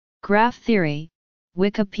Graph theory,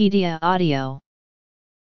 Wikipedia audio.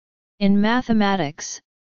 In mathematics,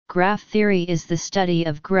 graph theory is the study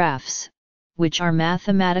of graphs, which are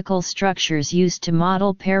mathematical structures used to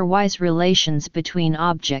model pairwise relations between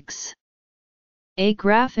objects. A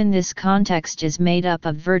graph in this context is made up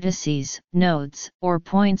of vertices, nodes, or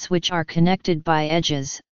points which are connected by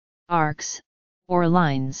edges, arcs, or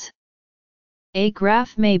lines. A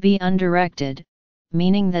graph may be undirected,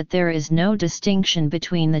 meaning that there is no distinction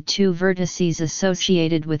between the two vertices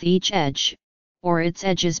associated with each edge, or its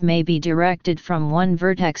edges may be directed from one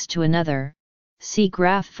vertex to another. See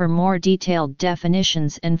graph for more detailed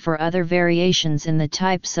definitions and for other variations in the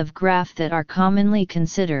types of graph that are commonly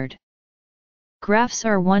considered. Graphs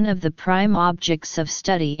are one of the prime objects of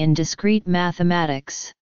study in discrete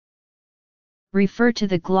mathematics. Refer to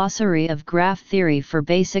the glossary of graph theory for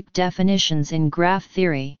basic definitions in graph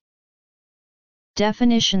theory.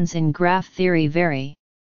 Definitions in graph theory vary.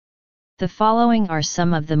 The following are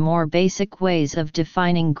some of the more basic ways of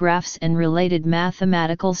defining graphs and related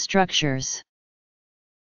mathematical structures.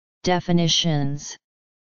 Definitions.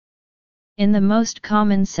 In the most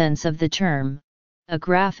common sense of the term, a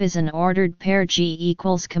graph is an ordered pair G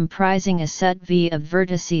equals comprising a set V of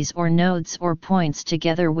vertices or nodes or points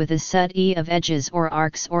together with a set E of edges or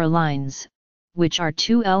arcs or lines, which are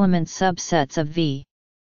two-element subsets of V.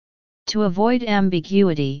 To avoid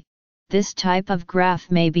ambiguity, this type of graph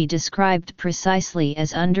may be described precisely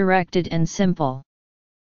as undirected and simple.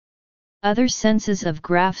 Other senses of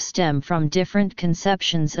graph stem from different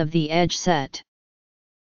conceptions of the edge set.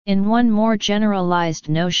 In one more generalized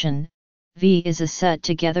notion, V is a set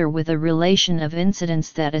together with a relation of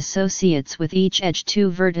incidence that associates with each edge two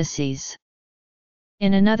vertices.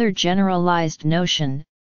 In another generalized notion,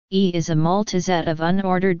 E is a multiset of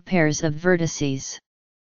unordered pairs of vertices.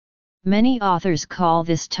 Many authors call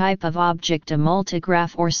this type of object a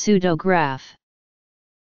multigraph or pseudograph.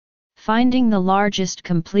 Finding the largest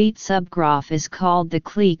complete subgraph is called the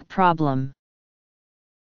clique problem.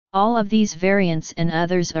 All of these variants and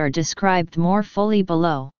others are described more fully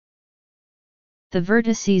below. The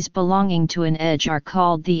vertices belonging to an edge are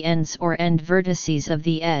called the ends or end vertices of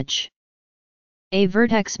the edge. A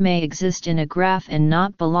vertex may exist in a graph and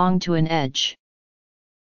not belong to an edge.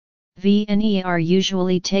 V and E are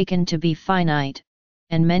usually taken to be finite,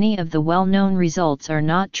 and many of the well-known results are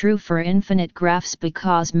not true for infinite graphs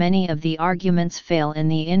because many of the arguments fail in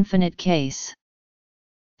the infinite case.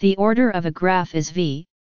 The order of a graph is V,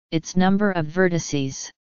 its number of vertices.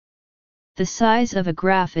 The size of a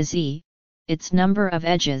graph is E, its number of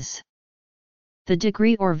edges. The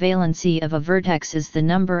degree or valency of a vertex is the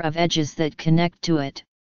number of edges that connect to it,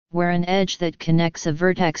 where an edge that connects a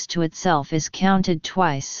vertex to itself is counted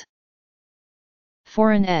twice.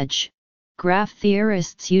 For an edge, graph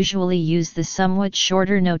theorists usually use the somewhat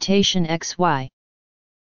shorter notation xy.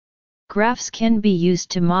 Graphs can be used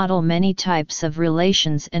to model many types of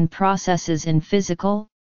relations and processes in physical,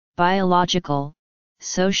 biological,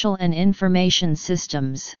 social and information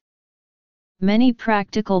systems. Many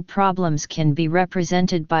practical problems can be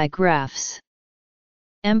represented by graphs.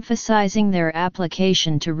 Emphasizing their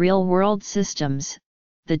application to real-world systems,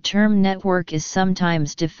 the term network is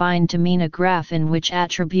sometimes defined to mean a graph in which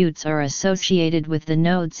attributes are associated with the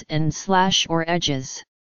nodes and/or edges.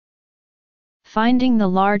 Finding the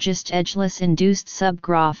largest edgeless induced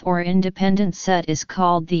subgraph or independent set is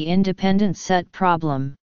called the independent set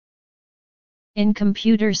problem. In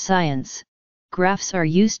computer science, graphs are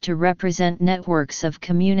used to represent networks of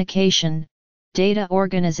communication, data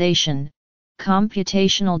organization,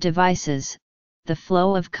 computational devices, the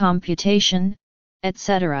flow of computation,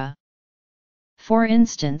 etc. For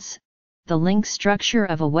instance, the link structure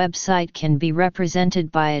of a website can be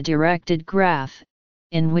represented by a directed graph,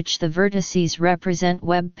 in which the vertices represent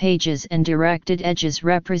web pages and directed edges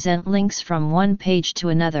represent links from one page to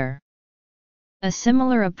another. A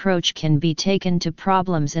similar approach can be taken to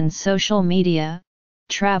problems in social media,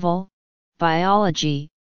 travel, biology,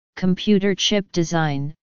 computer chip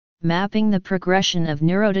design, mapping the progression of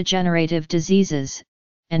neurodegenerative diseases,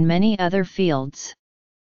 and many other fields.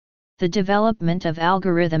 The development of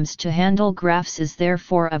algorithms to handle graphs is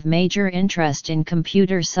therefore of major interest in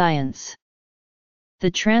computer science. The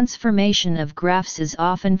transformation of graphs is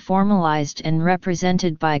often formalized and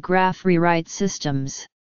represented by graph rewrite systems.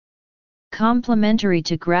 Complementary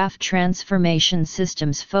to graph transformation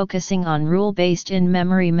systems focusing on rule-based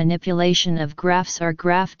in-memory manipulation of graphs are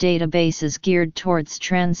graph databases geared towards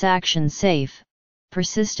transaction-safe,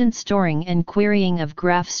 persistent storing and querying of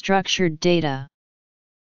graph-structured data.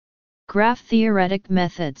 Graph-theoretic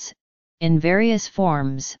methods, in various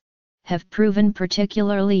forms, have proven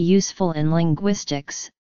particularly useful in linguistics,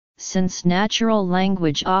 since natural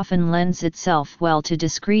language often lends itself well to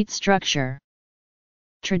discrete structure.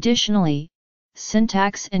 Traditionally,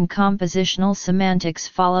 syntax and compositional semantics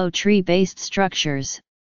follow tree-based structures,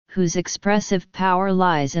 whose expressive power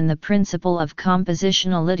lies in the principle of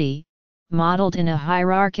compositionality, modeled in a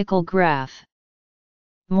hierarchical graph.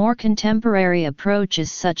 More contemporary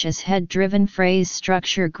approaches such as head-driven phrase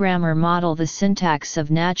structure grammar model the syntax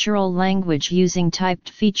of natural language using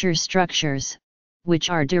typed feature structures,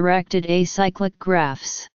 which are directed acyclic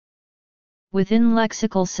graphs. Within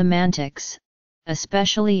lexical semantics,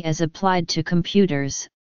 especially as applied to computers,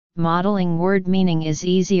 modeling word meaning is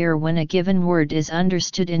easier when a given word is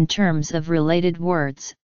understood in terms of related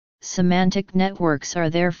words. Semantic networks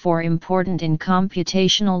are therefore important in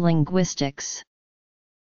computational linguistics.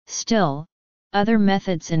 Still, other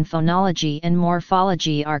methods in phonology and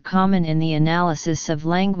morphology are common in the analysis of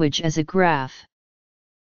language as a graph.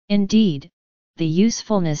 Indeed, the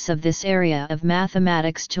usefulness of this area of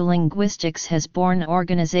mathematics to linguistics has borne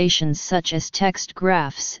organizations such as text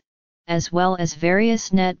graphs, as well as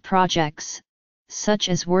various net projects, such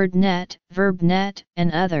as WordNet, VerbNet,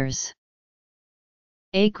 and others.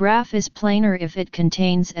 A graph is planar if it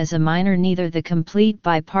contains as a minor neither the complete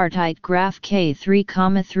bipartite graph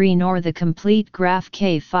K3,3 nor the complete graph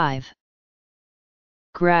K5.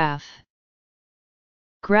 Graph.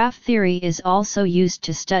 Graph theory is also used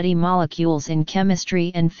to study molecules in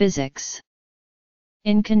chemistry and physics.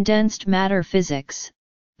 In condensed matter physics,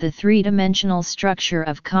 the three-dimensional structure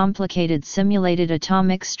of complicated simulated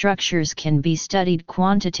atomic structures can be studied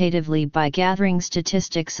quantitatively by gathering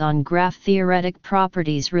statistics on graph-theoretic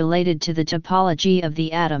properties related to the topology of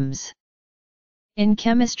the atoms. In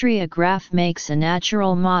chemistry, a graph makes a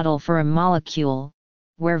natural model for a molecule,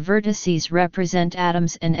 where vertices represent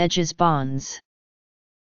atoms and edges bonds.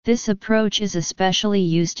 This approach is especially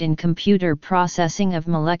used in computer processing of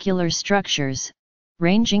molecular structures,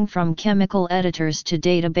 ranging from chemical editors to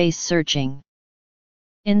database searching.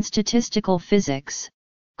 In statistical physics,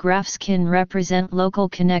 graphs can represent local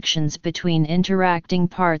connections between interacting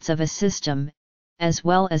parts of a system, as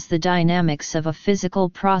well as the dynamics of a physical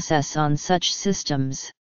process on such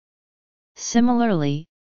systems. Similarly,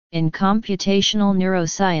 in computational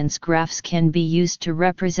neuroscience, graphs can be used to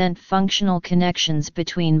represent functional connections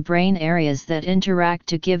between brain areas that interact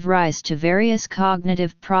to give rise to various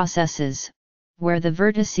cognitive processes, where the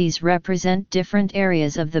vertices represent different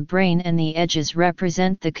areas of the brain and the edges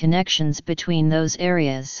represent the connections between those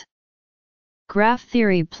areas. Graph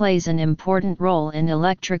theory plays an important role in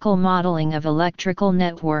electrical modeling of electrical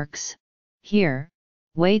networks. Here,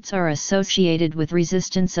 weights are associated with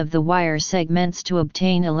resistance of the wire segments to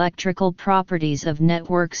obtain electrical properties of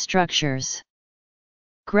network structures.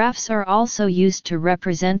 Graphs are also used to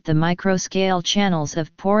represent the microscale channels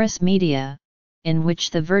of porous media, in which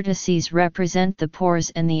the vertices represent the pores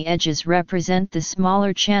and the edges represent the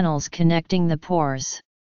smaller channels connecting the pores.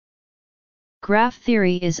 Graph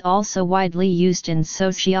theory is also widely used in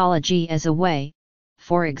sociology as a way,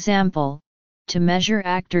 for example, to measure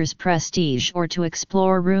actors' prestige or to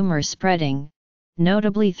explore rumor spreading,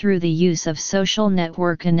 notably through the use of social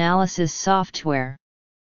network analysis software.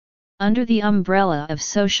 Under the umbrella of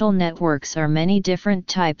social networks are many different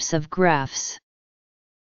types of graphs.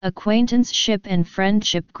 Acquaintanceship and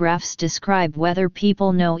friendship graphs describe whether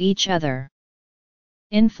people know each other.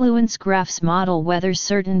 Influence graphs model whether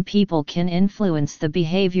certain people can influence the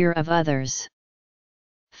behavior of others.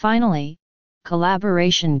 Finally,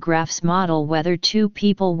 collaboration graphs model whether two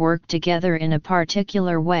people work together in a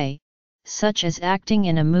particular way, such as acting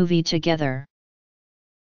in a movie together.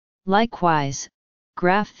 Likewise,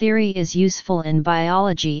 graph theory is useful in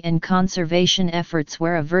biology and conservation efforts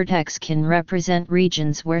where a vertex can represent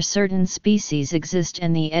regions where certain species exist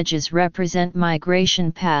and the edges represent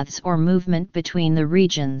migration paths or movement between the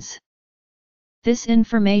regions. This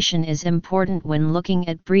information is important when looking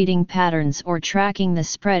at breeding patterns or tracking the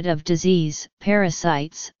spread of disease,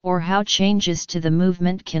 parasites, or how changes to the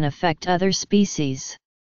movement can affect other species.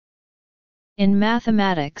 In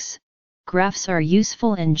mathematics, graphs are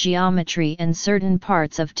useful in geometry and certain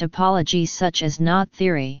parts of topology such as knot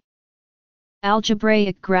theory.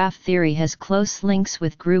 Algebraic graph theory has close links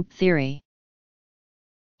with group theory.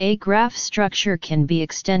 A graph structure can be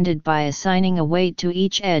extended by assigning a weight to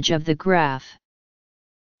each edge of the graph.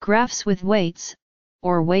 Graphs with weights,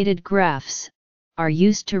 or weighted graphs, are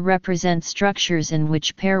used to represent structures in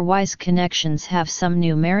which pairwise connections have some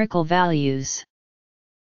numerical values.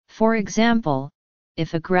 For example,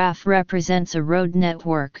 if a graph represents a road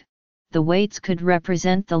network, the weights could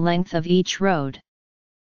represent the length of each road.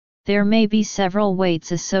 There may be several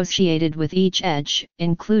weights associated with each edge,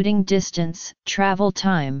 including distance, travel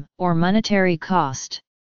time, or monetary cost.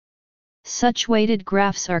 Such weighted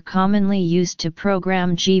graphs are commonly used to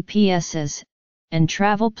program GPSs and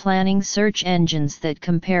travel planning search engines that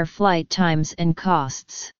compare flight times and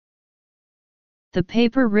costs. The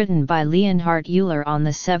paper written by Leonhard Euler on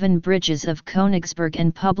the 7 bridges of Königsberg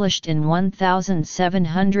and published in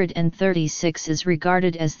 1736 is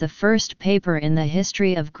regarded as the first paper in the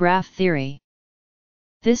history of graph theory.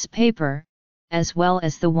 This paper, as well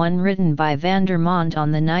as the one written by Vandermonde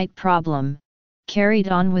on the night problem, carried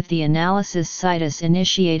on with the analysis situs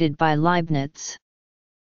initiated by Leibniz.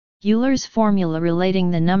 Euler's formula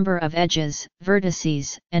relating the number of edges,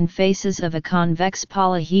 vertices, and faces of a convex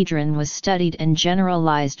polyhedron was studied and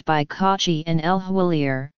generalized by Cauchy and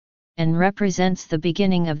L'Huillier, and represents the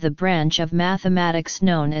beginning of the branch of mathematics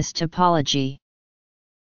known as topology.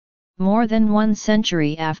 More than 1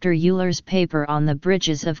 century after Euler's paper on the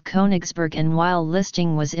bridges of Königsberg and while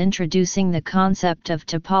Listing was introducing the concept of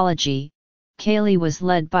topology, Cayley was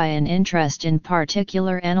led by an interest in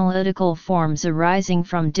particular analytical forms arising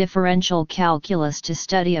from differential calculus to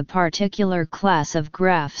study a particular class of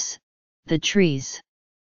graphs, the trees.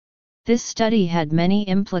 This study had many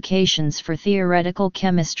implications for theoretical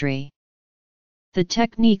chemistry. The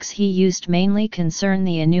techniques he used mainly concern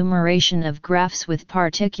the enumeration of graphs with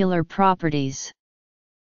particular properties.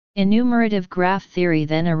 Enumerative graph theory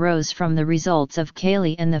then arose from the results of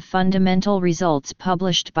Cayley and the fundamental results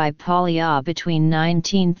published by Polya between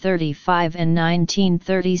 1935 and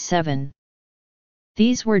 1937.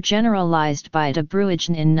 These were generalized by de Bruijn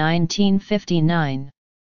in 1959.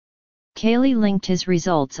 Cayley linked his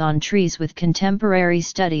results on trees with contemporary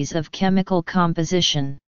studies of chemical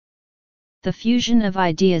composition. The fusion of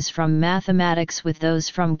ideas from mathematics with those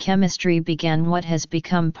from chemistry began what has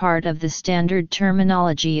become part of the standard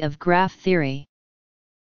terminology of graph theory.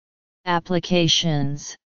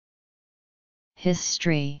 Applications.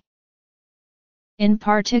 History. In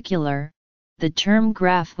particular, the term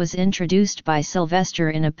graph was introduced by Sylvester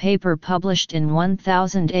in a paper published in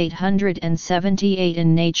 1878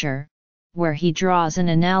 in Nature, where he draws an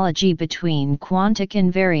analogy between quantic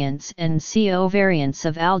invariance and covariance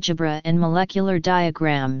of algebra and molecular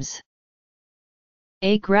diagrams.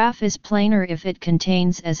 A graph is planar if it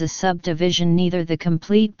contains as a subdivision neither the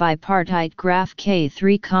complete bipartite graph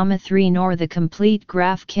K3,3 nor the complete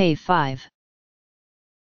graph K5.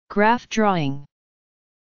 Graph drawing.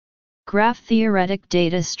 Graph theoretic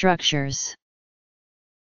data structures.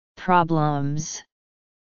 Problems.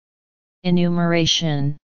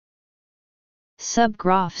 Enumeration.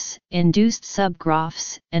 Subgraphs, induced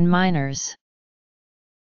subgraphs, and minors.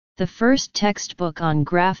 The first textbook on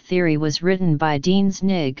graph theory was written by Deans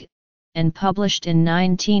Nigg, and published in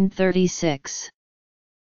 1936.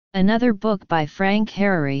 Another book by Frank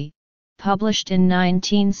Harary, published in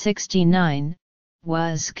 1969,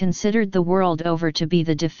 was considered the world over to be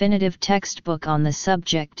the definitive textbook on the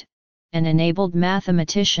subject, and enabled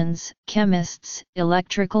mathematicians, chemists,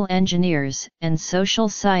 electrical engineers, and social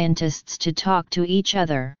scientists to talk to each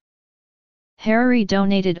other. Harary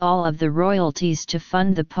donated all of the royalties to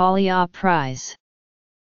fund the Polya Prize.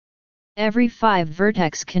 Every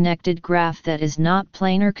 5-vertex connected graph that is not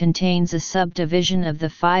planar contains a subdivision of the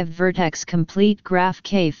 5-vertex complete graph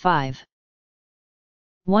K5.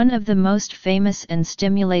 One of the most famous and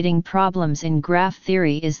stimulating problems in graph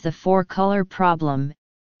theory is the 4-color problem.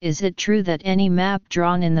 Is it true that any map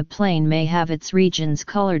drawn in the plane may have its regions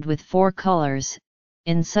colored with 4 colors,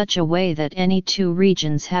 in such a way that any 2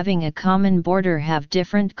 regions having a common border have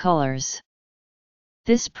different colors?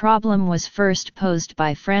 This problem was first posed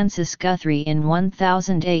by Francis Guthrie in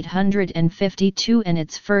 1852 and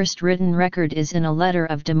its first written record is in a letter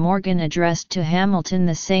of De Morgan addressed to Hamilton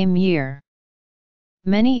the same year.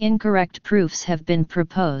 Many incorrect proofs have been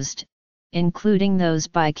proposed, including those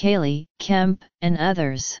by Cayley, Kemp, and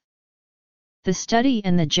others. The study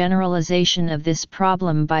and the generalization of this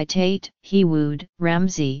problem by Tate, Heawood,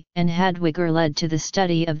 Ramsey, and Hadwiger led to the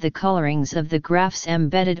study of the colorings of the graphs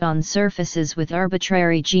embedded on surfaces with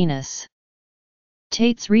arbitrary genus.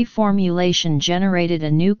 Tate's reformulation generated a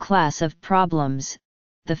new class of problems,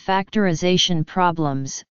 the factorization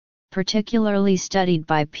problems, particularly studied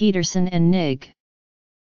by Peterson and Nigg.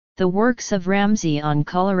 The works of Ramsey on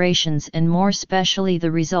colorations and more specially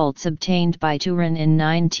the results obtained by Turin in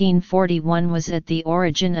 1941 was at the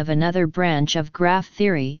origin of another branch of graph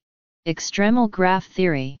theory, extremal graph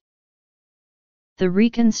theory. The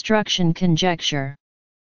reconstruction conjecture.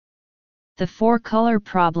 The 4-color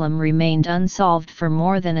problem remained unsolved for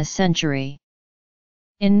more than a century.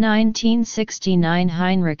 In 1969,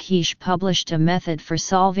 Heinrich Heesch published a method for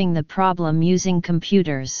solving the problem using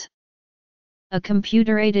computers. A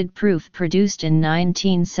computer-aided proof produced in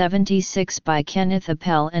 1976 by Kenneth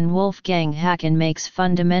Appel and Wolfgang Haken makes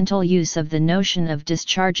fundamental use of the notion of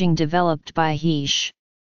discharging developed by Heesch.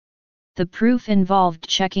 The proof involved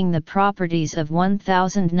checking the properties of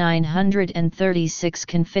 1936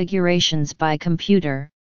 configurations by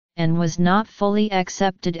computer, and was not fully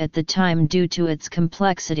accepted at the time due to its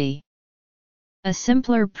complexity. A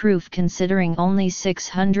simpler proof considering only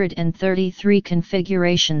 633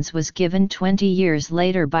 configurations was given 20 years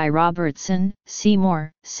later by Robertson,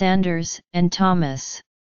 Seymour, Sanders, and Thomas.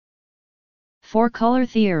 Four-color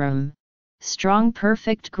theorem, strong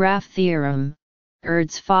perfect graph theorem,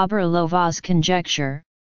 Erdős-Faber-Lovász conjecture,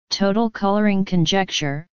 total coloring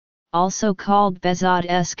conjecture, also called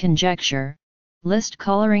Bézard's conjecture, list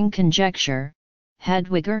coloring conjecture,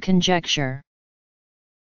 Hadwiger conjecture.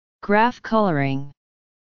 Graph coloring.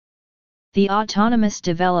 The autonomous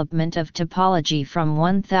development of topology from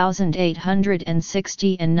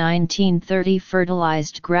 1860 and 1930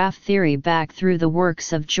 fertilized graph theory back through the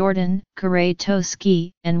works of Jordan, Kuratowski,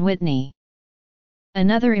 and Whitney.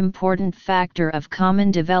 Another important factor of common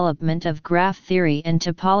development of graph theory and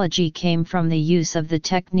topology came from the use of the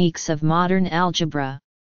techniques of modern algebra.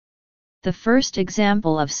 The first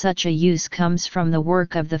example of such a use comes from the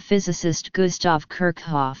work of the physicist Gustav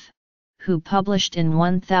Kirchhoff, who published in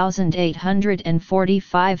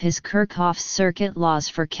 1845 his Kirchhoff's circuit laws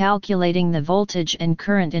for calculating the voltage and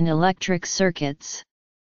current in electric circuits.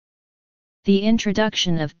 The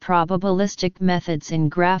introduction of probabilistic methods in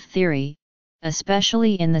graph theory,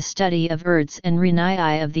 especially in the study of Erdős and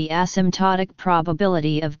Rényi of the asymptotic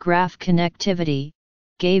probability of graph connectivity,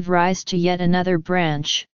 gave rise to yet another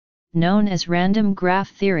branch, known as random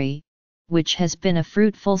graph theory, which has been a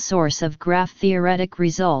fruitful source of graph-theoretic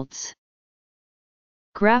results.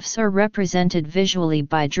 Graphs are represented visually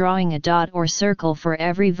by drawing a dot or circle for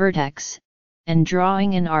every vertex, and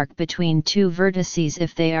drawing an arc between two vertices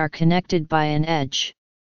if they are connected by an edge.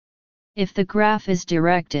 If the graph is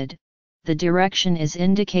directed, the direction is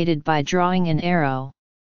indicated by drawing an arrow.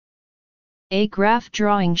 A graph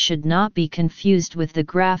drawing should not be confused with the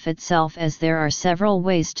graph itself, as there are several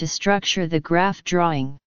ways to structure the graph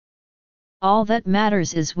drawing. All that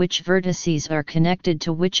matters is which vertices are connected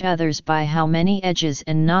to which others by how many edges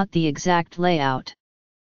and not the exact layout.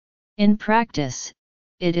 In practice,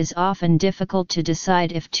 it is often difficult to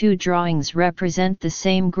decide if two drawings represent the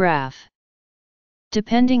same graph.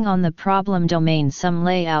 Depending on the problem domain, some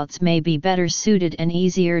layouts may be better suited and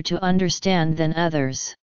easier to understand than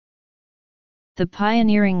others. The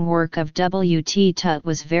pioneering work of W. T. Tutt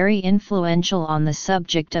was very influential on the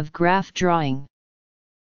subject of graph drawing.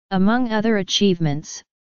 Among other achievements,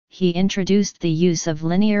 he introduced the use of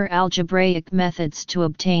linear algebraic methods to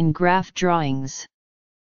obtain graph drawings.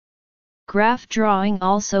 Graph drawing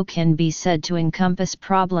also can be said to encompass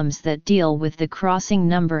problems that deal with the crossing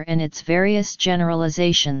number and its various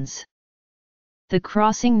generalizations. The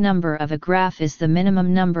crossing number of a graph is the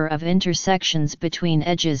minimum number of intersections between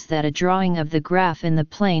edges that a drawing of the graph in the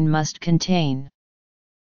plane must contain.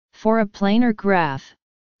 For a planar graph,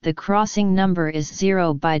 the crossing number is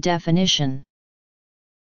 0 by definition.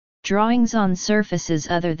 Drawings on surfaces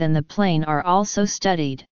other than the plane are also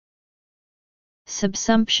studied.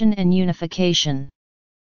 Subsumption and unification.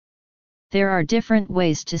 There are different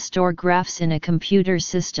ways to store graphs in a computer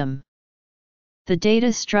system. The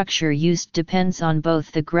data structure used depends on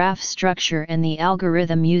both the graph structure and the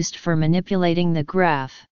algorithm used for manipulating the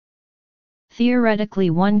graph. Theoretically,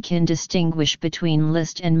 one can distinguish between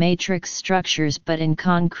list and matrix structures, but in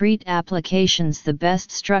concrete applications the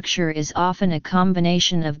best structure is often a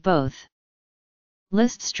combination of both.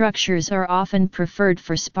 List structures are often preferred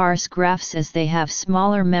for sparse graphs as they have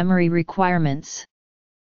smaller memory requirements.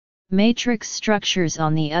 Matrix structures,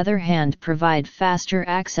 on the other hand, provide faster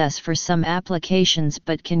access for some applications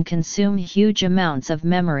but can consume huge amounts of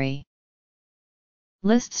memory.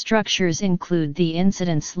 List structures include the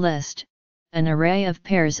incidence list, an array of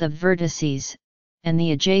pairs of vertices, and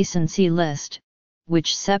the adjacency list,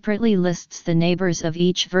 which separately lists the neighbors of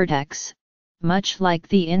each vertex. Much like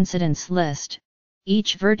the incidence list,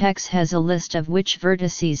 each vertex has a list of which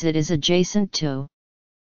vertices it is adjacent to.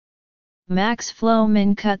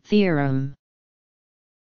 Max-Flow-Min-Cut theorem.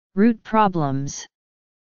 Root problems.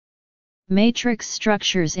 Matrix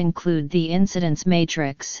structures include the incidence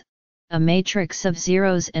matrix, a matrix of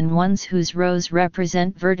zeros and ones whose rows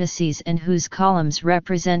represent vertices and whose columns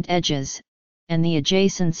represent edges, and the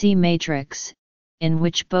adjacency matrix, in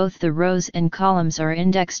which both the rows and columns are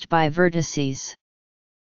indexed by vertices.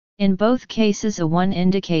 In both cases, a 1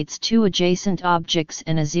 indicates 2 adjacent objects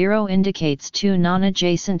and a 0 indicates 2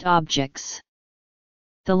 non-adjacent objects.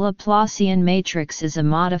 The Laplacian matrix is a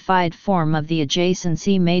modified form of the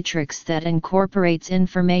adjacency matrix that incorporates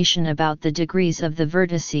information about the degrees of the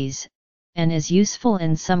vertices, and is useful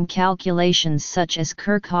in some calculations such as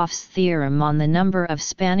Kirchhoff's theorem on the number of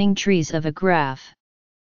spanning trees of a graph.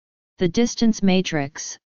 The distance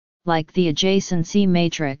matrix, like the adjacency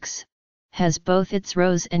matrix, has both its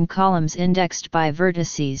rows and columns indexed by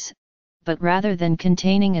vertices, but rather than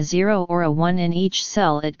containing a 0 or a 1 in each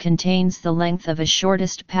cell, it contains the length of a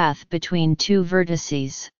shortest path between two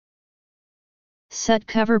vertices. Set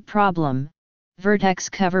cover problem, vertex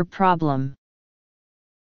cover problem.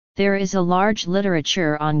 There is a large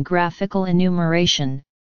literature on graphical enumeration,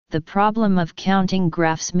 the problem of counting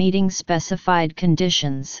graphs meeting specified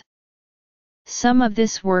conditions. Some of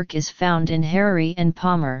this work is found in Harary and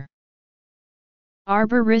Palmer.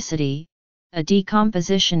 Arboricity, a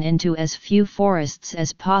decomposition into as few forests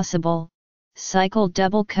as possible. Cycle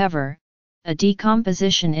double cover, a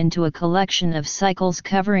decomposition into a collection of cycles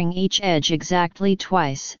covering each edge exactly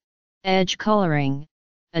twice. Edge coloring,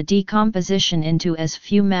 a decomposition into as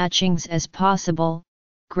few matchings as possible.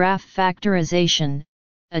 Graph factorization,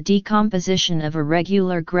 a decomposition of a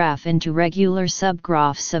regular graph into regular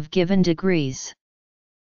subgraphs of given degrees.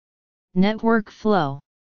 Network flow.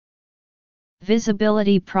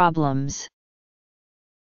 Visibility problems.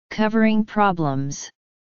 Covering problems.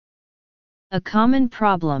 A common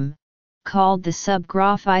problem, called the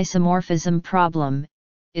subgraph isomorphism problem,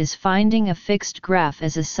 is finding a fixed graph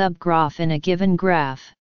as a subgraph in a given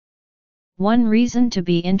graph. One reason to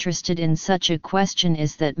be interested in such a question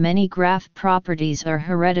is that many graph properties are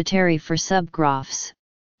hereditary for subgraphs,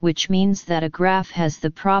 which means that a graph has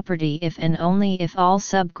the property if and only if all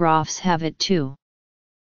subgraphs have it too.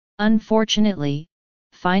 Unfortunately,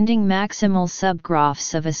 finding maximal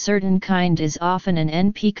subgraphs of a certain kind is often an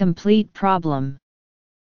NP-complete problem.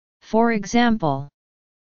 For example,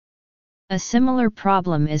 a similar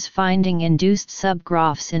problem is finding induced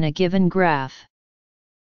subgraphs in a given graph.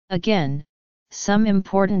 Again, some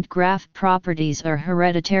important graph properties are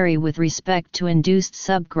hereditary with respect to induced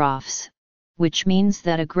subgraphs, which means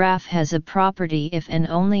that a graph has a property if and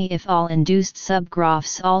only if all induced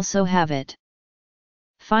subgraphs also have it.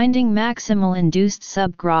 Finding maximal induced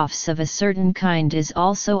subgraphs of a certain kind is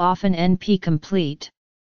also often NP-complete.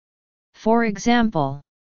 For example,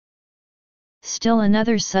 still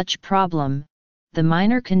another such problem, the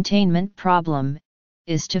minor containment problem,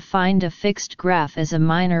 is to find a fixed graph as a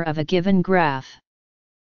minor of a given graph.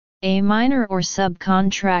 A minor or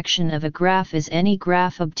subcontraction of a graph is any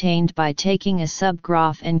graph obtained by taking a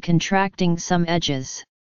subgraph and contracting some edges.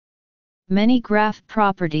 Many graph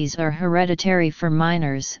properties are hereditary for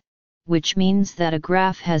minors, which means that a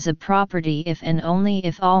graph has a property if and only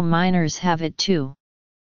if all minors have it too.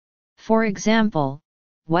 For example,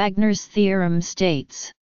 Wagner's theorem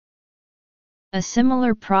states. A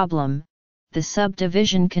similar problem, the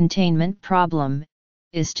subdivision containment problem,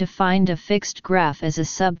 is to find a fixed graph as a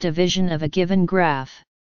subdivision of a given graph.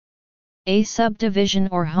 A subdivision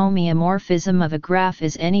or homeomorphism of a graph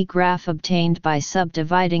is any graph obtained by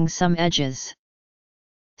subdividing some edges.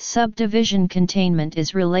 Subdivision containment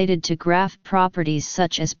is related to graph properties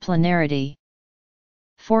such as planarity.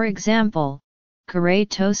 For example,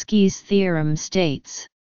 Kuratowski's theorem states.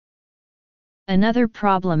 Another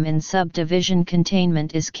problem in subdivision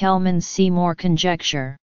containment is Kelman-Seymour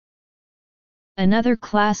conjecture. Another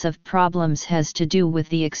class of problems has to do with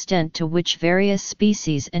the extent to which various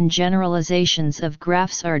species and generalizations of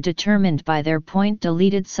graphs are determined by their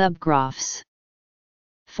point-deleted subgraphs.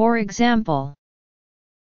 For example,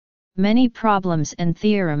 many problems and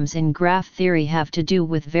theorems in graph theory have to do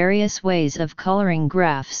with various ways of coloring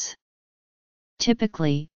graphs.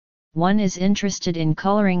 Typically, one is interested in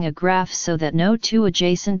coloring a graph so that no two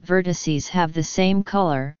adjacent vertices have the same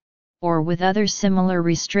color, or with other similar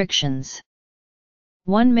restrictions.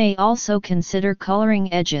 One may also consider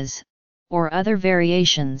coloring edges, or other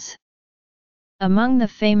variations. Among the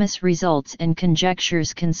famous results and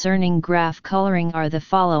conjectures concerning graph coloring are the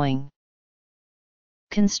following.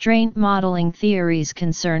 Constraint modeling theories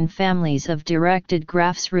concern families of directed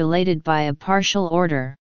graphs related by a partial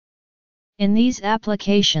order. In these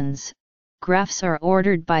applications, graphs are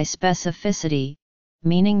ordered by specificity,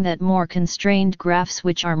 meaning that more constrained graphs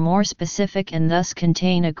which are more specific and thus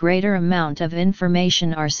contain a greater amount of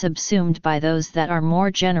information are subsumed by those that are more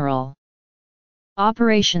general.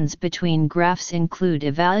 Operations between graphs include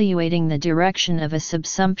evaluating the direction of a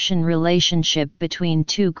subsumption relationship between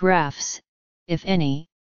two graphs, if any,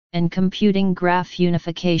 and computing graph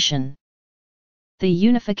unification. The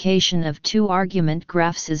unification of two-argument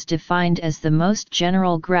graphs is defined as the most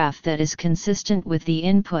general graph that is consistent with the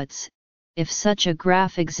inputs. If such a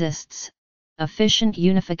graph exists, efficient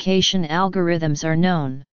unification algorithms are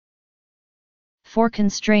known. For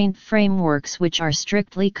constraint frameworks which are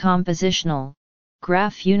strictly compositional,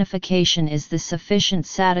 graph unification is the sufficient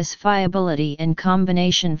satisfiability and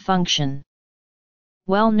combination function.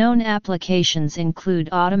 Well-known applications include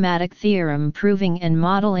automatic theorem proving and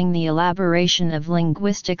modeling the elaboration of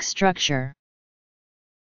linguistic structure.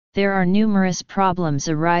 There are numerous problems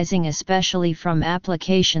arising especially from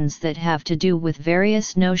applications that have to do with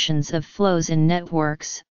various notions of flows in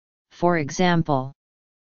networks, for example.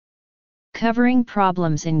 Covering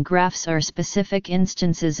problems in graphs are specific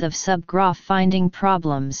instances of subgraph finding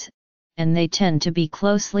problems, and they tend to be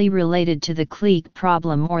closely related to the clique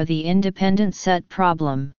problem or the independent set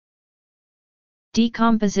problem.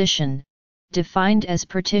 Decomposition, defined as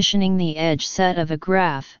partitioning the edge set of a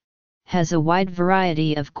graph, has a wide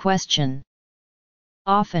variety of question.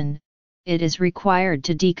 Often, it is required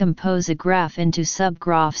to decompose a graph into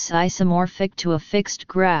subgraphs isomorphic to a fixed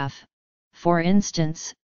graph, for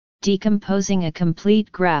instance, decomposing a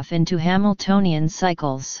complete graph into Hamiltonian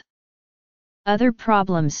cycles. Other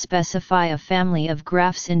problems specify a family of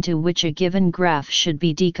graphs into which a given graph should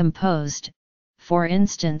be decomposed, for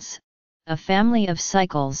instance, a family of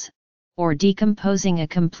cycles, or decomposing a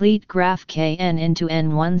complete graph Kn into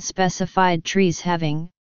n1 specified trees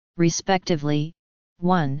having, respectively,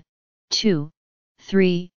 1, 2,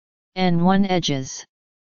 3, n1 edges.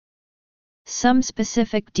 Some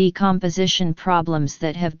specific decomposition problems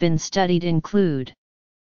that have been studied include: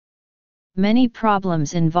 many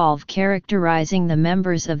problems involve characterizing the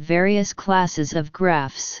members of various classes of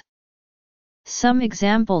graphs. Some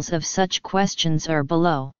examples of such questions are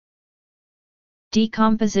below.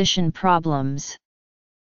 Decomposition problems.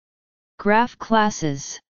 Graph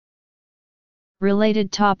classes.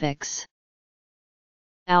 Related topics.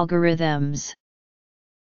 Algorithms.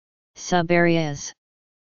 Subareas.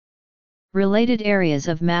 Related areas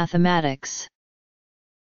of mathematics.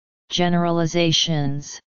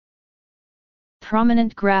 Generalizations.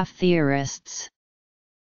 Prominent graph theorists.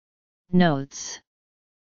 Notes.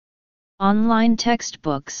 Online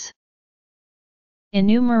textbooks.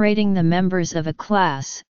 Enumerating the members of a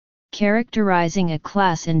class, characterizing a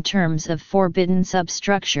class in terms of forbidden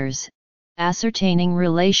substructures, ascertaining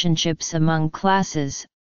relationships among classes,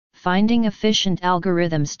 finding efficient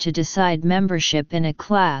algorithms to decide membership in a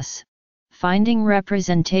class, finding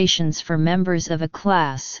representations for members of a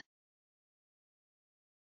class.